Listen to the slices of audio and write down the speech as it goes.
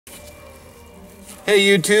Hey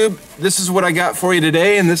YouTube, this is what I got for you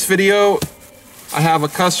today. In this video, I have a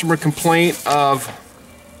customer complaint of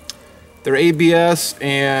their ABS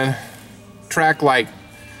and track lights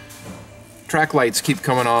keep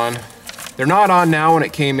coming on. They're not on now when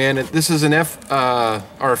it came in. This is an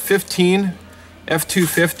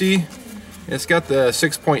F250. It's got the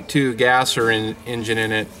 6.2 gasser engine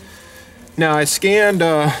in it. Now I scanned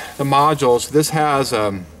the modules. This has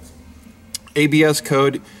ABS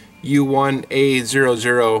code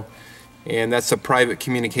U1A00, and that's a private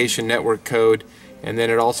communication network code. And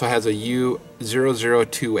then it also has a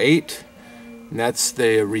U0028, and that's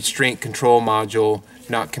the restraint control module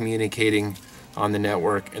not communicating on the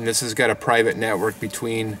network. And this has got a private network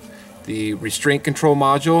between the restraint control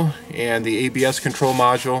module and the ABS control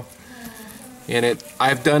module. And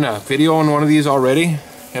I've done a video on one of these already,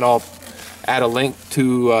 and I'll add a link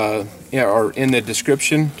to or in the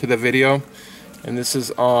description to the video. And this is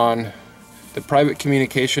on the private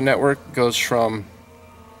communication network. It goes from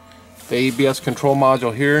the ABS control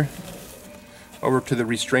module here over to the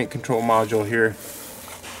restraint control module here.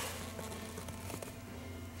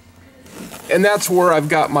 And that's where I've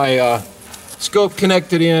got my scope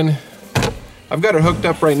connected in. I've got it hooked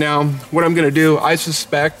up right now. What I'm going to do, I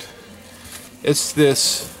suspect it's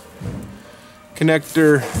this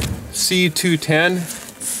connector C210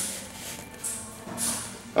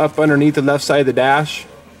 up underneath the left side of the dash.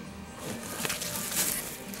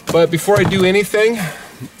 But before I do anything,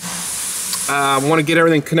 I want to get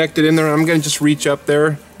everything connected in there. I'm going to just reach up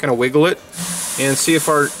there, kind of wiggle it, and see if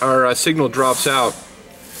our signal drops out.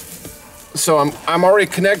 So I'm already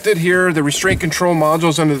connected here. The restraint control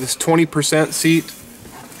module's under this 20% seat.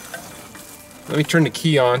 Let me turn the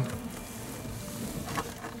key on.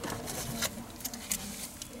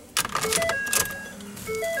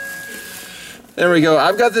 There we go.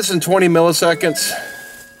 I've got this in 20 milliseconds,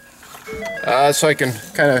 so I can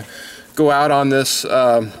kind of go out on this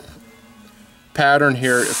pattern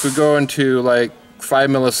here. If we go into like 5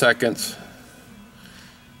 milliseconds,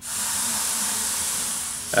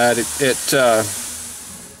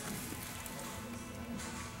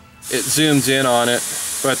 it zooms in on it.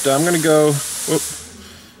 But I'm gonna go. I'm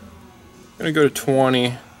gonna go to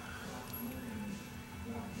 20,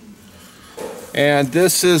 and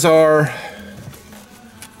this is our.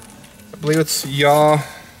 I believe it's yaw.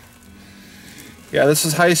 Yeah, this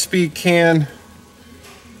is high-speed CAN.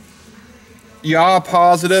 Yaw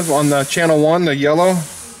positive on the channel 1, the yellow,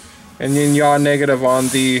 and then yaw negative on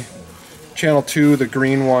the channel 2, the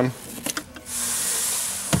green one.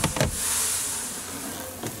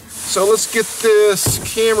 So let's get this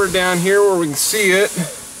camera down here where we can see it.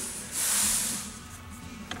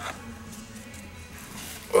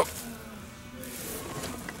 Oh.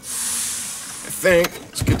 I think.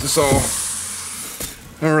 Let's get this all.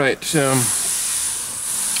 All right. Let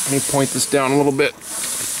me point this down a little bit.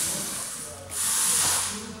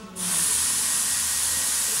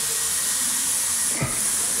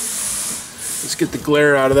 Let's get the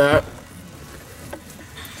glare out of that.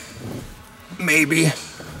 Maybe.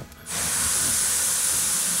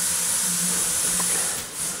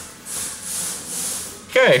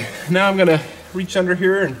 Okay, now I'm gonna reach under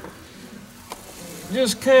here and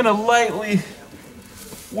just kind of lightly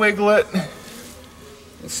wiggle it.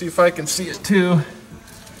 Let's see if I can see it too.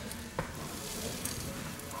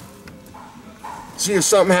 See if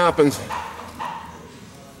something happens.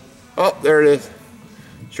 Oh, there it is.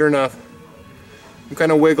 Sure enough. I'm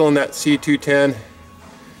kind of wiggling that C210.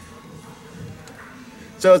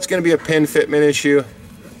 So it's going to be a pin fitment issue.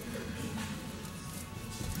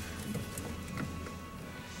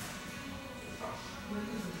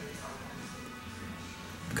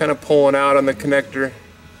 Kind of pulling out on the connector.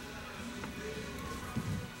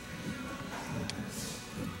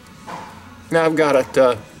 Now I've got it,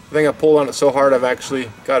 I think I pulled on it so hard I've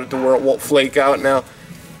actually got it to where it won't flake out now.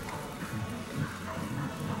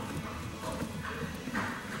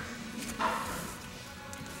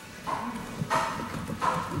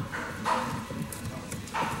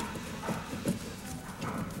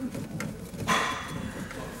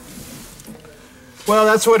 Well,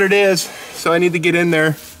 that's what it is. So I need to get in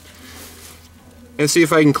there and see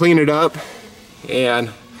if I can clean it up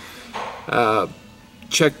and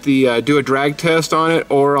check the do a drag test on it,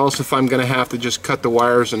 or else if I'm going to have to just cut the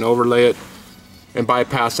wires and overlay it and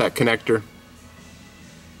bypass that connector.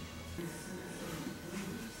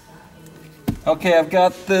 Okay, I've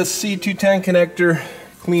got this C210 connector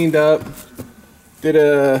cleaned up, did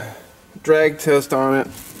a drag test on it,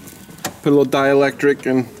 put a little dielectric,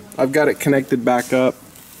 and I've got it connected back up.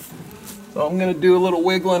 So I'm going to do a little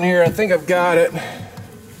wiggling here. I think I've got it.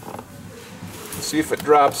 See if it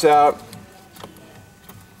drops out.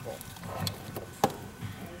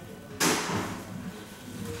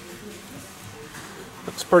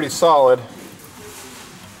 pretty solid.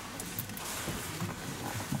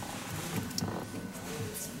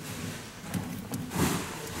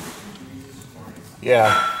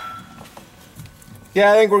 Yeah,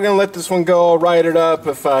 I think we're gonna let this one go. I'll write it up.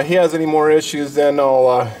 If he has any more issues, then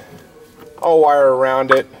I'll wire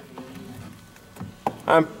around it.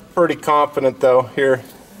 I'm pretty confident though here.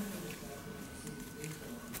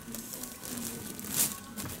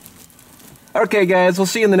 Okay guys, we'll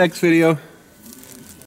see you in the next video.